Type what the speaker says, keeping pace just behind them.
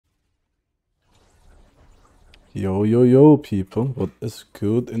Yo, yo, yo, people. What is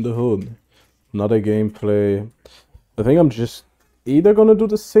good in the hood? Another gameplay. I think I'm just either gonna do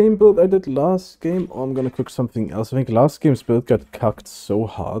the same build I did last game, or I'm gonna cook something else. I think last game's build got cucked so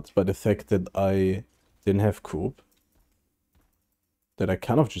hard by the fact that I didn't have Coop, that I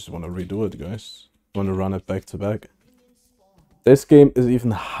kind of just want to redo it, guys. Want to run it back to back. This game is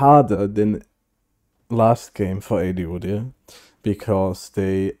even harder than last game for UDYR, because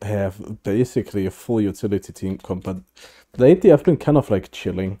they have basically a full utility team comp, but lately I've been kind of like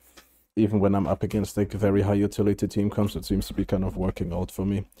chilling. Even when I'm up against like very high utility team comps, it seems to be kind of working out for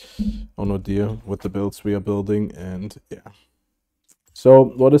me on UDYR with the builds we are building, and yeah. So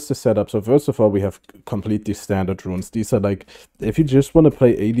what is the setup? So first of all, we have completely standard runes. These are like, if you just want to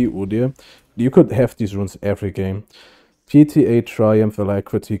play AD UDYR, you could have these runes every game. PTA, Triumph,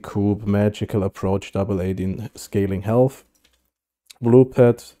 Alacrity, Coup, Magical Approach, Double AD in Scaling Health, Blue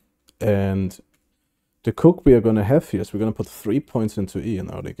Pet, and the cook we are going to have here is we're going to put 3 points into E in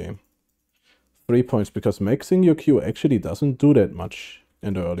early game. 3 points, because maxing your Q actually doesn't do that much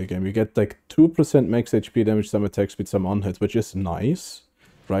in the early game. You get like 2% max HP damage, some attack speed, some on hit, which is nice,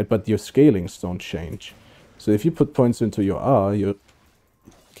 right? But your scalings don't change. So if you put points into your R, your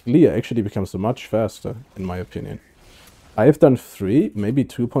clear actually becomes much faster, in my opinion. I've done 3, maybe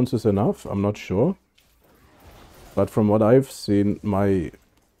 2 points is enough, I'm not sure. But from what I've seen, my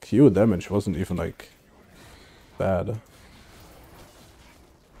Q damage wasn't even like bad.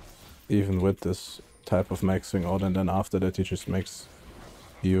 Even with this type of maxing out, and then after that he just makes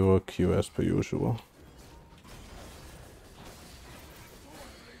your Q as per usual.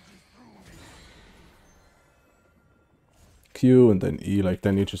 Q and then E, like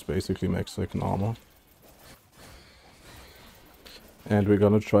then you just basically max like normal. And we're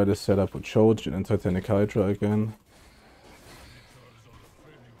gonna try this setup with Trojan and Titanic Hydra again.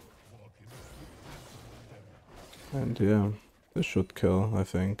 And yeah, this should kill, I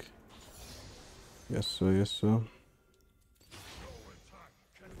think. Yes sir, yes sir.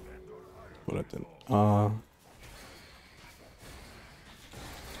 Put it in R.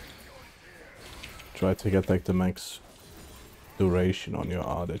 Try to get like the max duration on your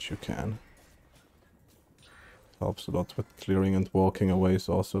R that you can. Helps a lot with clearing, and walking away is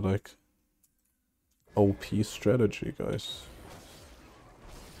also like OP strategy, guys.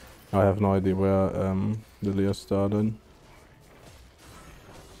 I have no idea where Lilia started.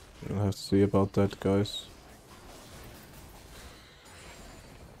 We'll have to see about that, guys.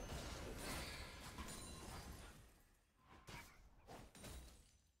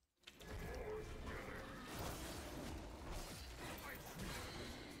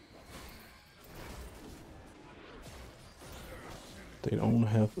 They don't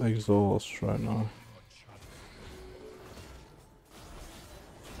have exhaust right now.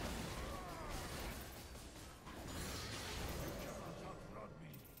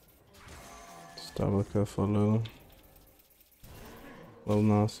 Just double kill for Lil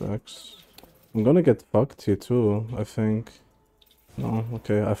Nas X. I'm gonna get fucked here too, I think. No,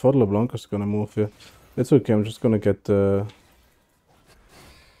 okay. I thought LeBlanc was gonna move here. It's okay, I'm just gonna get the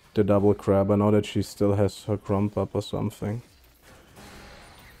double crab. I know that she still has her crump up or something.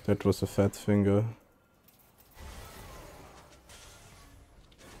 That was a fat finger.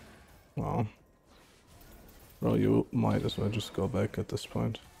 Wow. Bro, you might as well just go back at this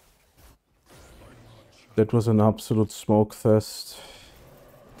point. That was an absolute smoke fest.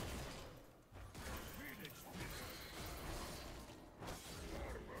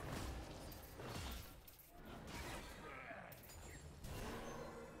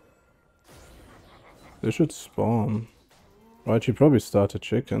 They should spawn. Right, she probably started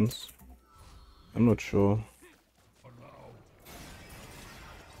chickens. I'm not sure.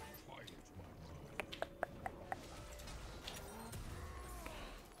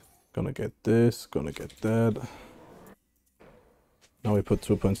 Gonna get this, gonna get that. Now we put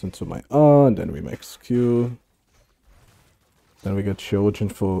 2 points into my R, and then we max Q. Then we get Trojan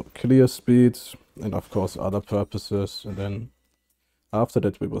for clear speeds, and of course other purposes, and then after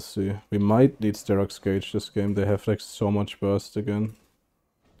that we will see. We might need Sterox Gauge this game, they have like so much burst again.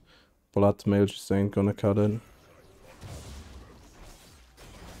 Blood Mail just ain't gonna cut it.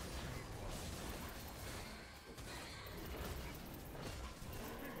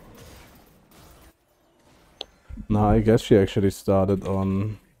 Nah, I guess she actually started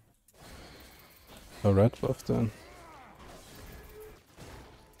on a red buff then.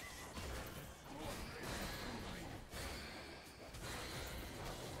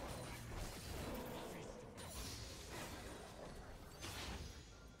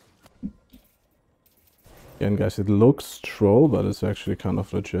 Again, guys, it looks troll, but it's actually kind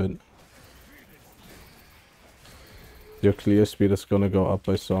of legit. Your clear speed is gonna go up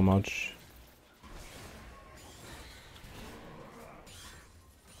by so much.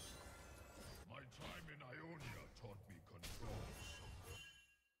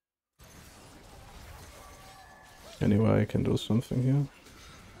 Anyway, I can do something here.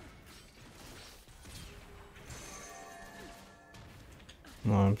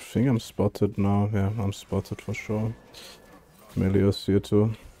 No, I think I'm spotted now. Yeah, I'm spotted for sure. Melios here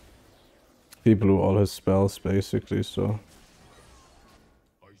too. He blew all his spells basically, so...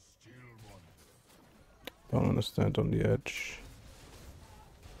 Don't wanna stand on the edge.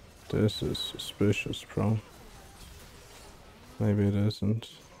 This is suspicious, bro. Maybe it isn't.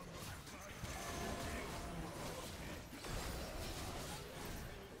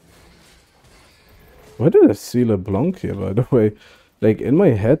 Why did I see LeBlanc here, by the way? Like, in my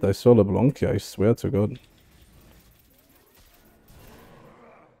head, I saw LeBlanc here, I swear to God.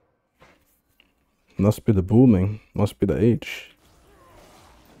 Must be the booming. Must be the age.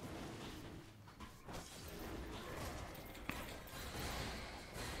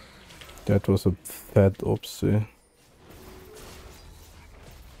 That was a fat oopsie.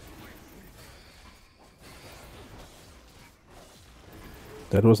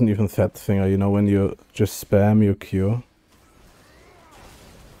 That wasn't even fat finger, you know, when you just spam your Q.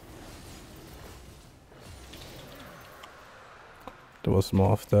 There was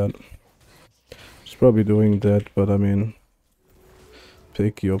more of that. She's probably doing that, but I mean...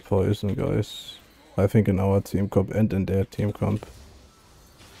 Pick your poison, guys. I think in our team comp and in their team comp.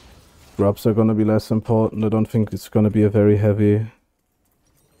 Grubs are gonna be less important. I don't think it's gonna be a very heavy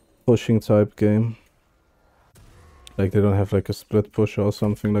pushing type game. Like, they don't have like a split pusher or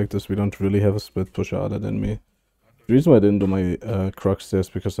something like this. We don't really have a split pusher other than me. The reason why I didn't do my Crux there is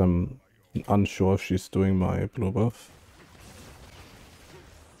because I'm unsure if she's doing my blue buff.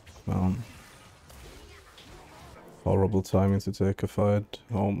 Horrible timing to take a fight.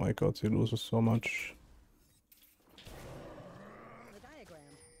 Oh my god, he loses so much.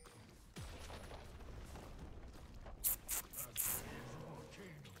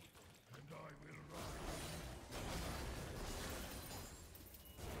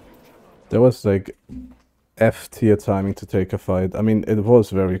 There was like F tier timing to take a fight. I mean, it was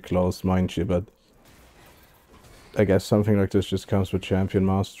very close, mind you, but I guess something like this just comes with champion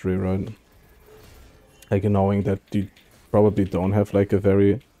mastery, right? Like, knowing that you probably don't have like a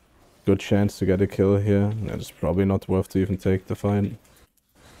very good chance to get a kill here, it's probably not worth to even take the fight.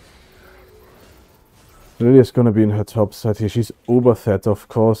 Lily's gonna be in her top side here. She's uber fat, of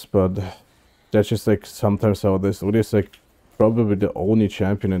course, but that's just like sometimes how this. Lily's like probably the only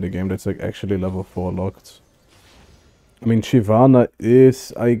champion in the game that's like actually level 4 locked. I mean, Shyvana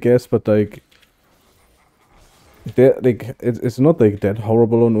is, I guess, but like, it's not like that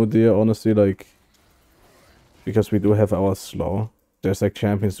horrible on UDYR, honestly, like, because we do have our slow. There's like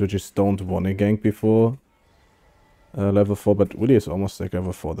champions who just don't want to gank before level 4, but Uli is almost like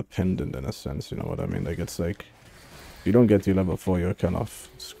level 4 dependent in a sense, you know what I mean? Like, it's like, if you don't get to level 4, you're kind of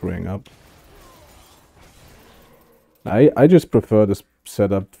screwing up. I just prefer this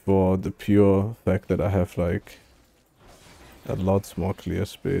setup for the pure fact that I have like a lot more clear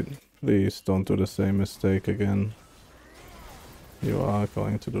speed. Please don't do the same mistake again. You are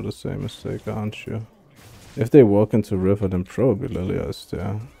going to do the same mistake, aren't you? If they walk into river, then probably Lilia is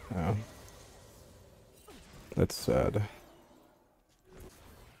there. Yeah. That's sad.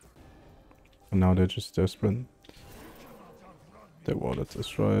 And now they're just desperate. They wanted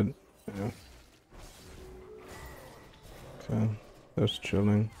this, right? Yeah. Okay, that's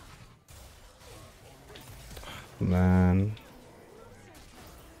chilling. Man.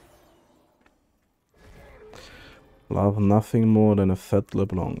 Love nothing more than a fat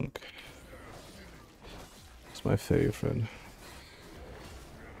LeBlanc. It's my favorite.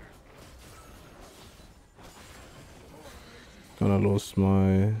 Gonna lose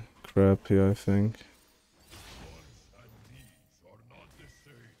my crab here, I think.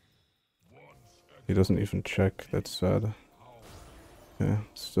 He doesn't even check, that's sad. Yeah,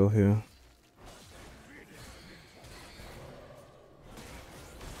 still here.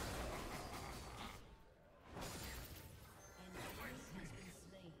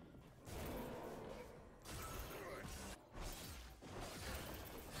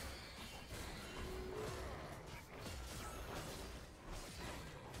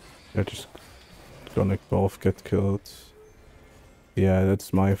 They're just gonna both get killed. Yeah,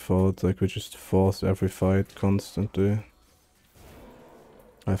 that's my fault. Like, we just force every fight constantly.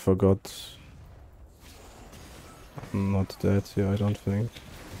 I forgot. I'm not dead here, I don't think.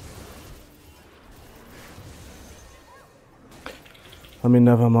 I mean,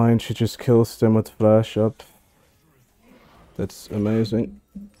 never mind. She just kills them with flash up. That's amazing.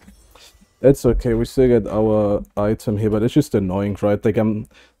 It's okay, we still get our item here, but it's just annoying, right? Like, I'm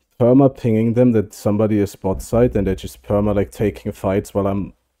perma-pinging them that somebody is bot side, and they're just perma, like, taking fights while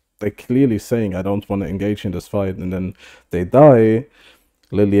I'm, like, clearly saying I don't want to engage in this fight, and then they die,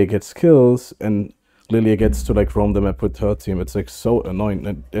 Lilia gets kills, and Lilia gets to, like, roam the map with her team. It's, like, so annoying,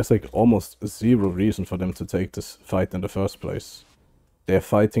 and there's, like, almost zero reason for them to take this fight in the first place. They're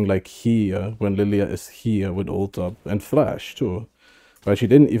fighting, like, here, when Lilia is here with ult up, and flash, too. Right, she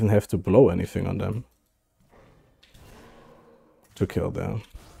didn't even have to blow anything on them to kill them.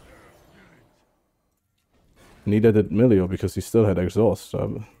 Neither did Milio because he still had exhaust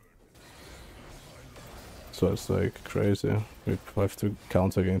up. So it's like crazy. We have to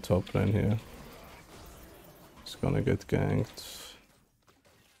counter game top lane here. It's gonna get ganked.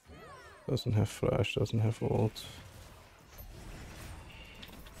 Doesn't have flash, doesn't have ult.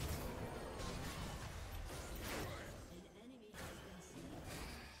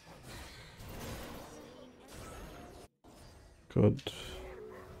 Good.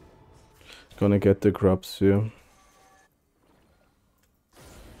 Gonna get the grubs here.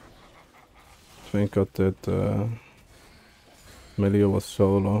 Thank God that Milio was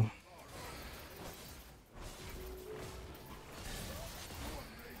solo.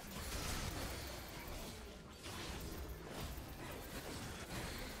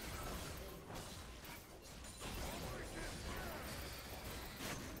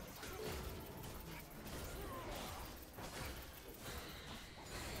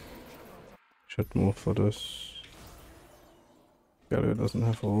 Should move for this. Galio doesn't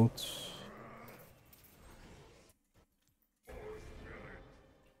have ult.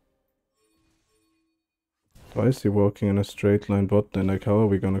 Why is he walking in a straight line bot lane? Like, how are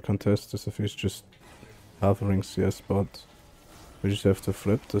we gonna contest this if he's just hovering CS bot? We just have to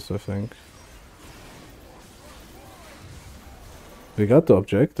flip this, I think. We got the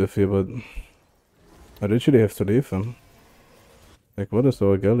objective here, but I literally have to leave him. Like, what is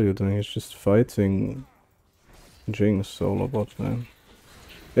our Galio doing? He's just fighting Jinx solo bot lane.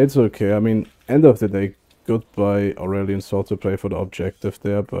 It's okay, I mean, end of the day, goodbye Aurelion sought to play for the objective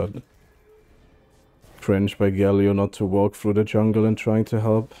there, but cringe by Galio not to walk through the jungle and trying to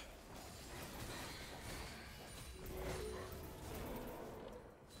help.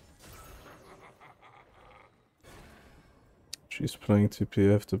 She's playing TP,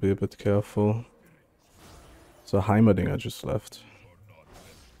 I have to be a bit careful. So Heimerdinger just left.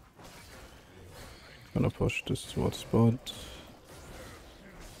 Gonna push this towards bot.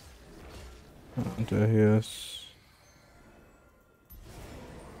 And there he is.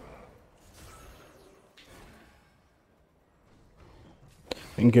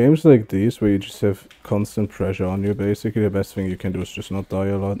 In games like these, where you just have constant pressure on you, basically the best thing you can do is just not die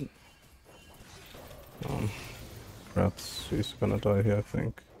a lot. Perhaps he's gonna die here, I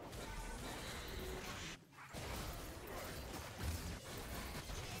think.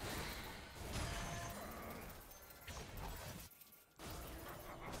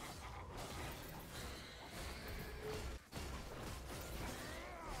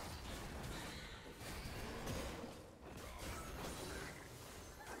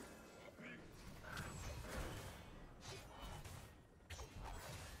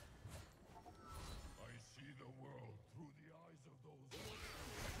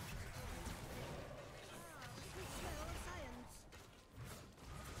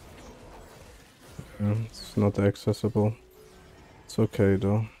 It's not accessible. It's okay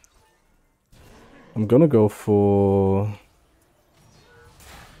though. I'm gonna go for...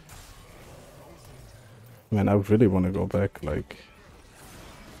 Man, I really want to go back, like...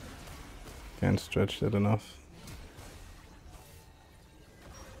 Can't stretch that enough.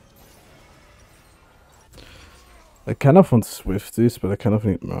 I kind of want Swifties, but I kind of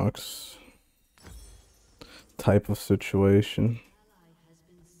need Mercs. Type of situation.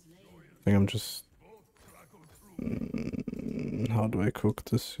 I think I'm just... how do I cook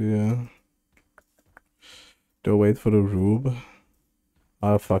this here? Do I wait for the Rube?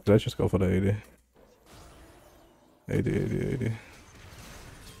 Ah, fuck, let's just go for the 80. 80.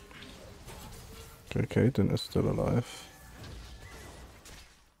 Okay, Caitlyn is still alive.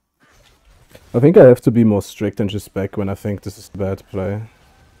 I think I have to be more strict and just back when I think this is a bad play.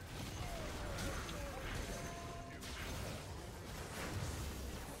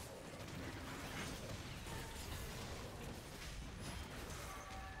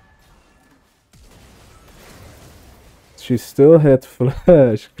 She still had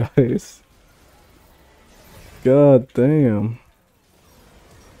flash, guys. God damn.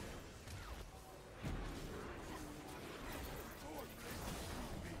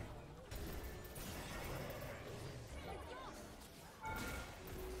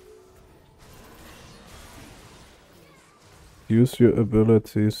 Use your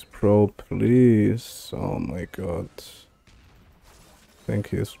abilities, bro, please. Oh my god. I think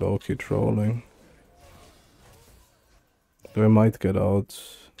he is low-key trolling. I might get out.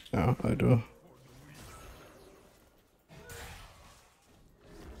 Yeah, I do.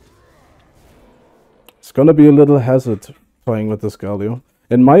 It's gonna be a little hazard playing with this Galio.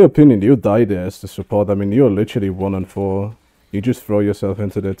 In my opinion, you die there as the support. I mean, you're literally 1-4. You just throw yourself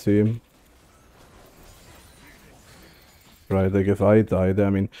into their team. Right, like if I die there, I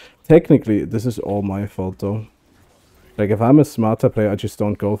mean, technically, this is all my fault though. Like if I'm a smarter player, I just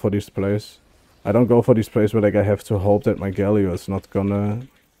don't go for these plays. I don't go for these plays where like I have to hope that my Galio is not gonna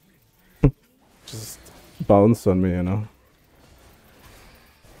just bounce on me, you know.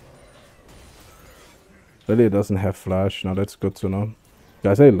 Really, it doesn't have flash. Now that's good to know.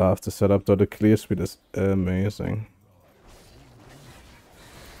 Guys, I love the setup though. The clear speed is amazing.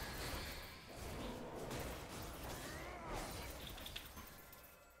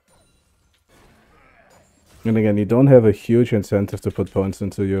 And again, you don't have a huge incentive to put points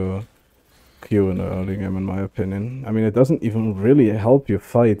into your Q in the early game, in my opinion. I mean, it doesn't even really help you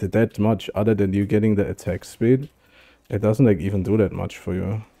fight that much other than you getting the attack speed. It doesn't like even do that much for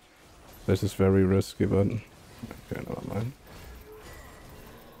you. This is very risky, but okay, never mind.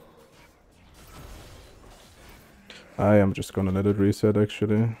 I am just gonna let it reset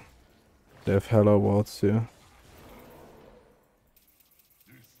actually. They have hella wards here.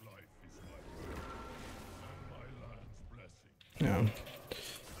 Yeah.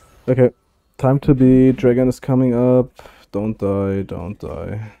 Okay. Time to be. Dragon is coming up. Don't die, don't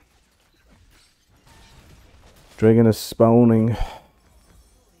die. Dragon is spawning.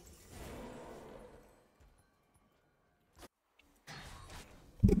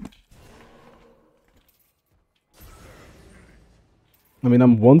 I mean,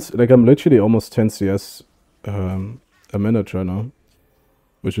 I'm literally almost 10 CS a minute right now,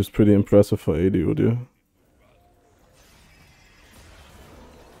 which is pretty impressive for AD UDYR.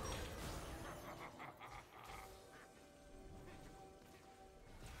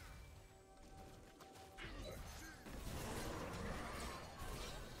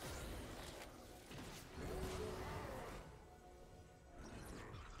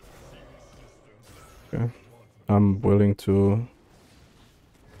 Okay, I'm willing to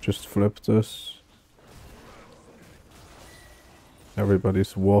just flip this.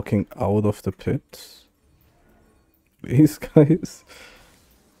 Everybody's walking out of the pit. Please, guys.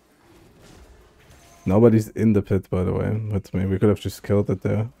 Nobody's in the pit, by the way, with me. We could have just killed it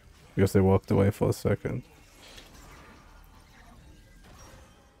there, because they walked away for a second.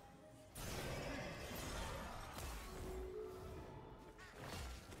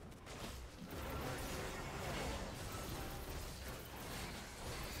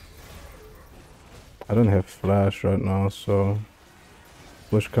 I don't have flash right now, so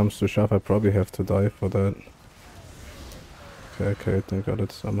push comes to shove, I probably have to die for that. Okay, I got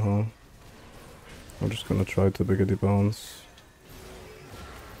it somehow. I'm just gonna try to biggity bounce.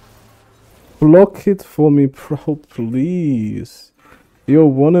 Block it for me, bro, please. You're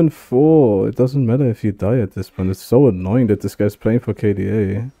 1-4. It doesn't matter if you die at this point. It's so annoying that this guy's playing for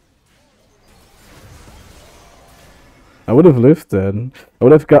KDA. I would have lived then. I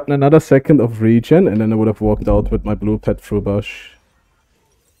would have gotten another second of regen and then I would have walked out with my blue pet through bush.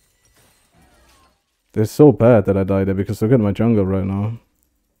 It's so bad that I died there because look at my jungle right now.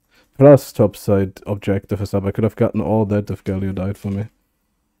 Plus topside objective is up. I could have gotten all that if Galio died for me.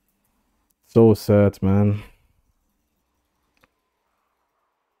 So sad, man.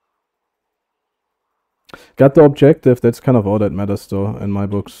 Got the objective. That's kind of all that matters though in my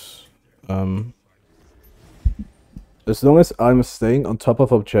books. As long as I'm staying on top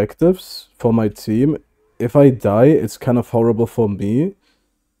of objectives for my team, if I die, it's kind of horrible for me.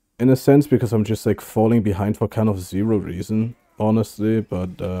 In a sense, because I'm just like falling behind for kind of zero reason, honestly, but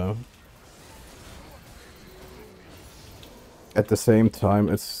at the same time,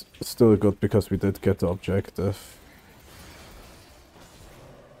 it's still good because we did get the objective.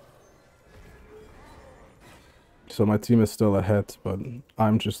 So my team is still ahead, but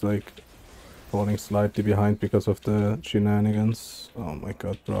I'm just like falling slightly behind because of the shenanigans. Oh my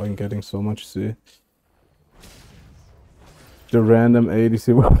god, bro, I'm getting so much C. The random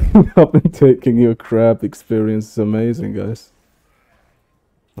ADC walking up and taking your crap experience is amazing, guys.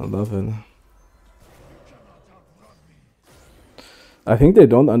 I love it. I think they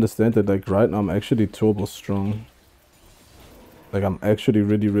don't understand that, like, right now I'm actually turbo strong. Like, I'm actually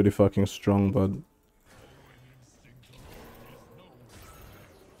really, really fucking strong, but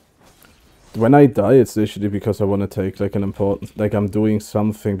when I die, it's literally because I want to take, like, an important... Like, I'm doing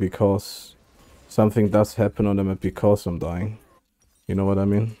something because something does happen on the map because I'm dying. You know what I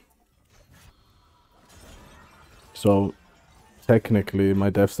mean? So technically my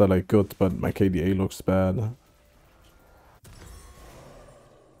devs are like good, but my KDA looks bad.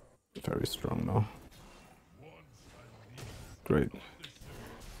 Very strong now. Great.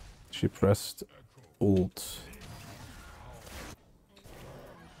 She pressed ult.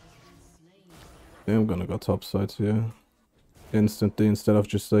 Yeah, I'm gonna go top side here. Instantly, instead of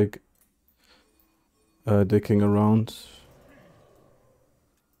just like dicking around.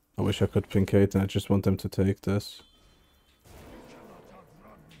 I wish I could ping Kate and I just want them to take this.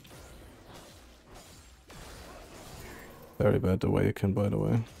 Very bad awaken, by the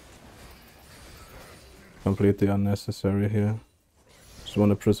way. Completely unnecessary here. Just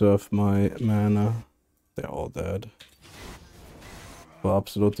want to preserve my mana. They're all dead. For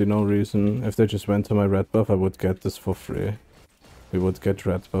absolutely no reason. If they just went to my red buff, I would get this for free. We would get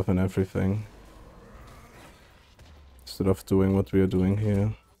red buff and everything. Instead of doing what we are doing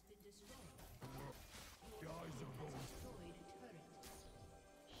here.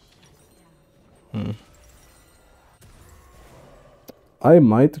 I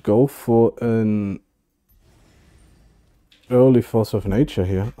might go for an early force of nature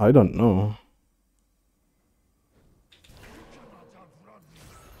here. I don't know.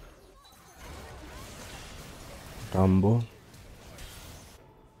 Rambo.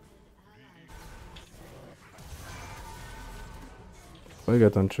 If I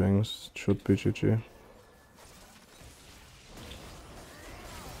get on Jinx, it should be GG.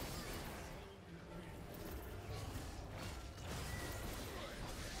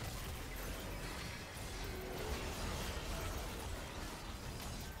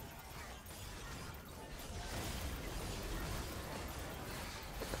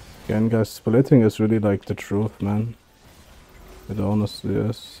 Again, guys, splitting is really like the truth, man. It honestly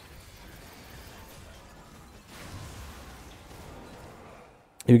is.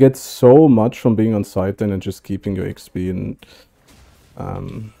 You get so much from being on side then and just keeping your XP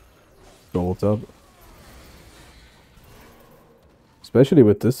and gold up. Especially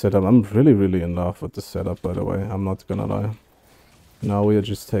with this setup. I'm really in love with this setup, by the way. I'm not gonna lie. Now we are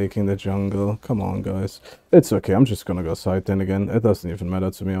just taking the jungle. Come on, guys. It's okay. I'm just gonna go side then again. It doesn't even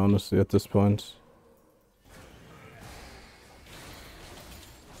matter to me, honestly, at this point.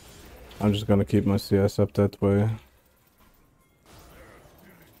 I'm just gonna keep my CS up that way.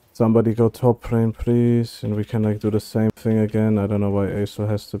 Somebody go top lane, please, and we can like do the same thing again. I don't know why Aso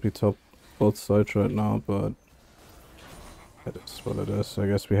has to be top bot side right now, but it is what it is. I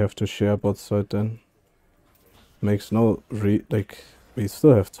guess we have to share bot side then. Makes no like we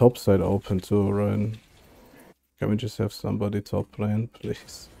still have top side open too, right? Can we just have somebody top lane,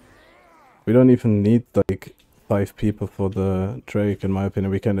 please? We don't even need like 5 people for the Drake, in my opinion.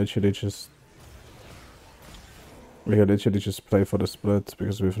 We can literally just play for the split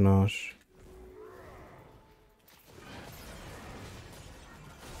because we have Nash.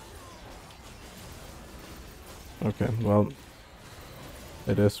 Okay, well,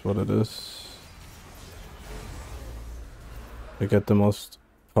 it is what it is. We get the most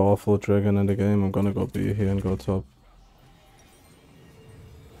powerful dragon in the game. I'm gonna go B here and go top.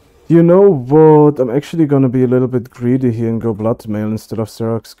 You know what? I'm actually gonna be a little bit greedy here and go Bloodmail instead of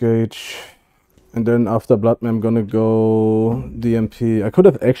Xerax Gauge. And then after Bloodmail, I'm gonna go DMP. I could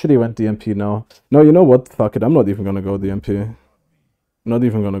have actually went DMP now. No, you know what? Fuck it. I'm not even gonna go DMP. Not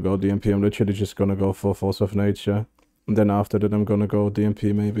even gonna go DMP. I'm literally just gonna go for Force of Nature. And then after that, I'm gonna go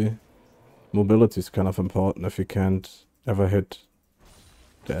DMP maybe. Mobility is kind of important if you can't ever hit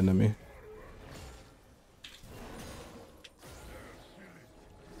the enemy.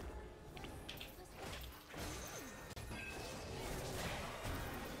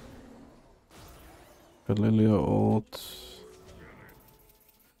 Got Lilia ult.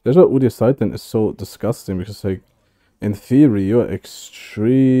 That's why UDYR side then is so disgusting, because like in theory you're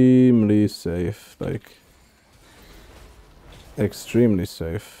extremely safe, like extremely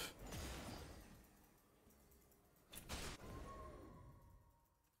safe.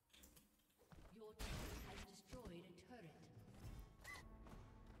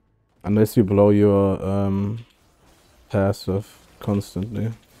 Unless you blow your passive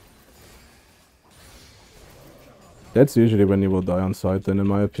constantly. That's usually when you will die on site, then in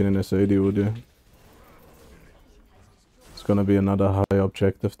my opinion is AD UDYR. It's gonna be another high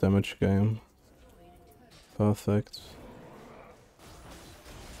objective damage game. Perfect.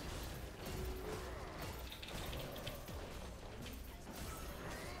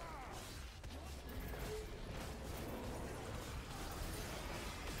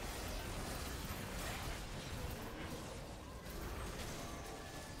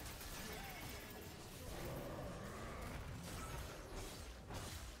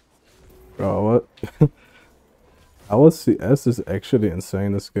 Our CS is actually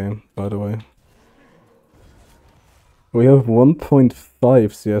insane this game, by the way. We have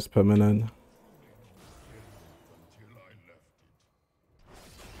 1.5 CS per minute.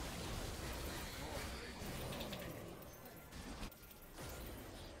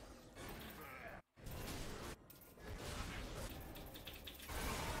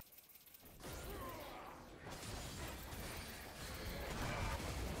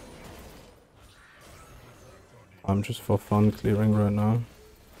 I'm just for fun clearing right now.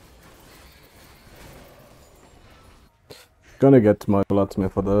 Gonna get my Vladimir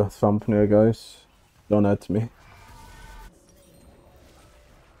for the thumbnail, guys. Don't at me.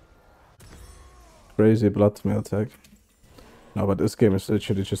 Crazy Vladimir attack. No, but this game is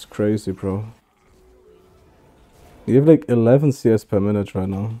literally just crazy, bro. You have like 11 CS per minute right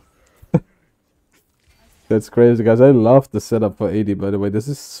now. That's crazy, guys. I love the setup for 80, by the way. This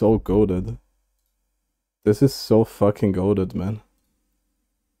is so goated. This is so fucking goated, man.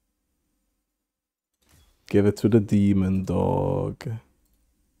 Give it to the demon, dog.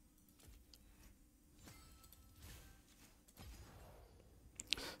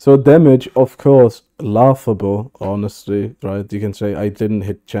 So damage, of course, laughable, honestly, right? You can say I didn't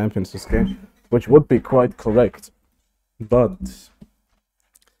hit champions this game, which would be quite correct. But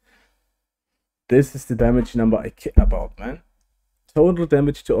this is the damage number I care about, man. Total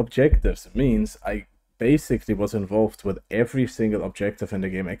damage to objectives means I basically was involved with every single objective in the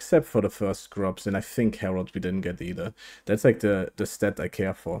game except for the first scrubs, and I think Herald we didn't get either. That's like the stat I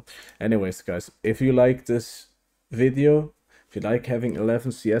care for. Anyways, guys, if you like this video, if you like having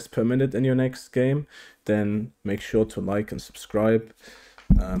 11 CS per minute in your next game, then make sure to like and subscribe.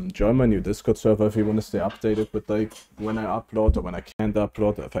 Join my new Discord server if you want to stay updated with like when I upload or when I can't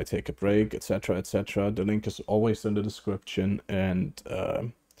upload, if I take a break, etc, etc. The link is always in the description. And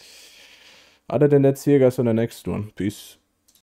other than that, see you guys on the next one. Peace.